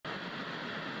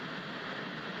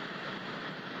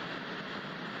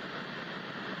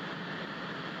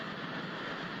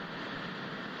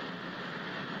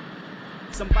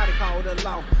Somebody call the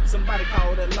law. Somebody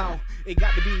call the law. It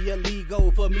got to be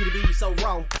illegal for me to be so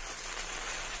raw.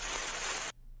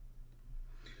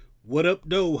 What up,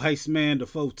 though? Heist man, the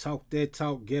foe. Talk that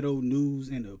talk. Ghetto news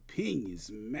and opinions.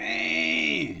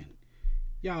 Man,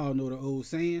 y'all know the old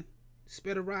saying.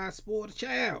 Better ride, spoil the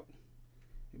child.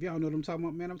 If y'all know what I'm talking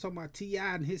about, man, I'm talking about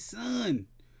T.I. and his son.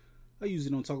 I usually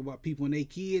don't talk about people and their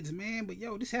kids, man, but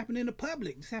yo, this happened in the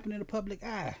public. This happened in the public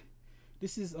eye.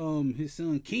 This is his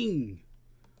son King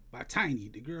by Tiny,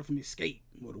 the girl from Escape,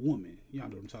 or the woman. Y'all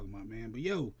know what I'm talking about, man. But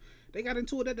yo, they got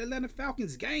into it at the Atlanta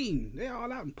Falcons game. They're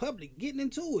all out in public getting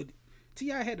into it.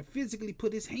 T.I. had to physically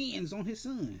put his hands on his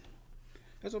son.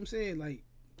 That's what I'm saying. Like,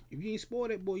 if you ain't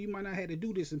spoiled that boy, you might not have to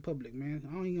do this in public, man.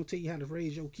 I ain't gonna tell you how to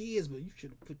raise your kids, but you should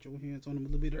have put your hands on them a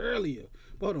little bit earlier.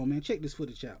 But hold on, man. Check this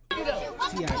footage out.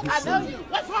 I know you.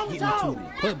 What's wrong with y'all?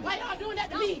 Why y'all doing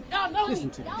that to me? Y'all know me.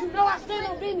 You know I stand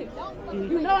on business.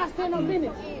 You know I stand on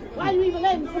business. Why you even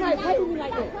letting somebody play with me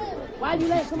like that? Why you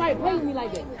letting somebody play with me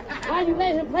like that? Why you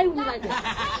letting him play with me like that?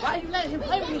 Why you letting him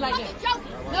play with me like that?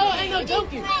 No, ain't no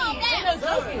joking. Ain't no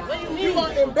joking. What do you mean? You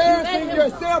are embarrassing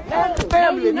yourself and the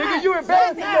family, nigga. You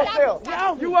embarrassing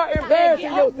yourself. You are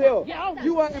embarrassing yourself.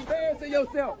 You are embarrassing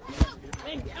yourself.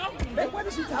 Man, what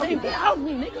is you talking about? Get off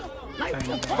me, nigga.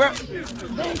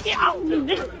 Man, get off me,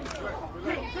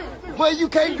 nigga. Well, you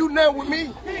can't do nothing with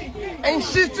me. Ain't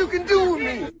shit you can do with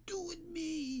me. Do with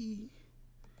me.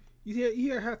 You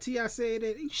hear how T.I. said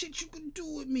that? Ain't shit you can do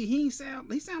with me. He sound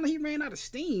like he ran out of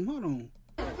steam. Hold on.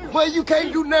 Well, you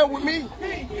can't do nothing with me.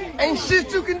 Ain't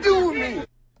shit you can do with me.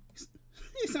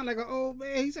 He sound like an old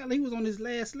man. He sound like he was on his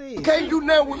last leg. You can't do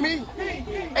nothing with me.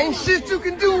 Ain't shit you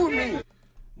can do with me. I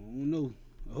don't know.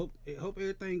 I hope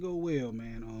everything go well,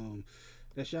 man.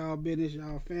 That's y'all business,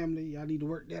 y'all family. Y'all need to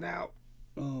work that out.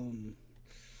 I don't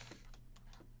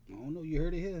know. You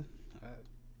heard it here.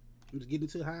 I'm just getting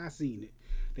to how I seen it.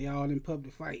 They all in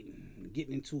public fighting,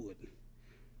 getting into it. It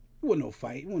wasn't no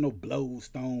fight. It wasn't no blows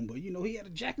thrown, but you know he had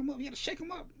to jack him up. He had to shake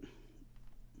him up.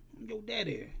 I'm your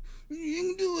daddy.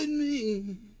 You can do it,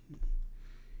 me.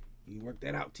 You work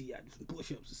that out, T.I. Do some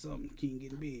push-ups or something. King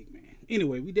getting big, man.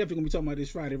 Anyway, we definitely gonna be talking about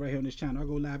this Friday right here on this channel. I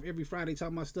go live every Friday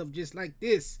talking about stuff just like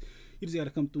this. You just gotta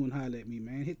come through and holler at me,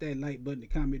 man. Hit that like button, the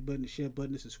comment button, the share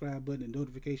button, the subscribe button, the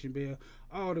notification bell.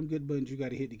 All them good buttons you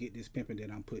gotta hit to get this pimping that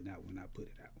I'm putting out when I put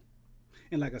it out.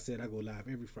 And like I said, I go live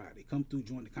every Friday. Come through,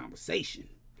 join the conversation,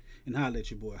 and holler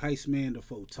at your boy. Heist man, the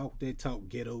foe. Talk that talk.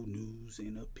 Ghetto news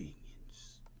and opinions.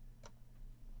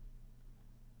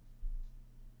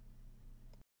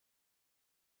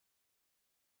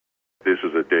 This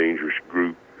is a dangerous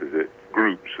groups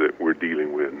that we're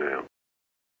dealing with now.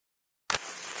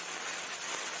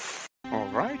 All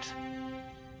right.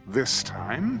 This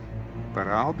time, but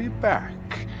I'll be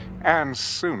back, and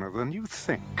sooner than you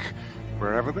think.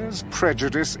 Wherever there's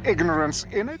prejudice, ignorance,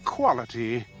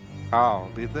 inequality, I'll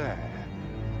be there.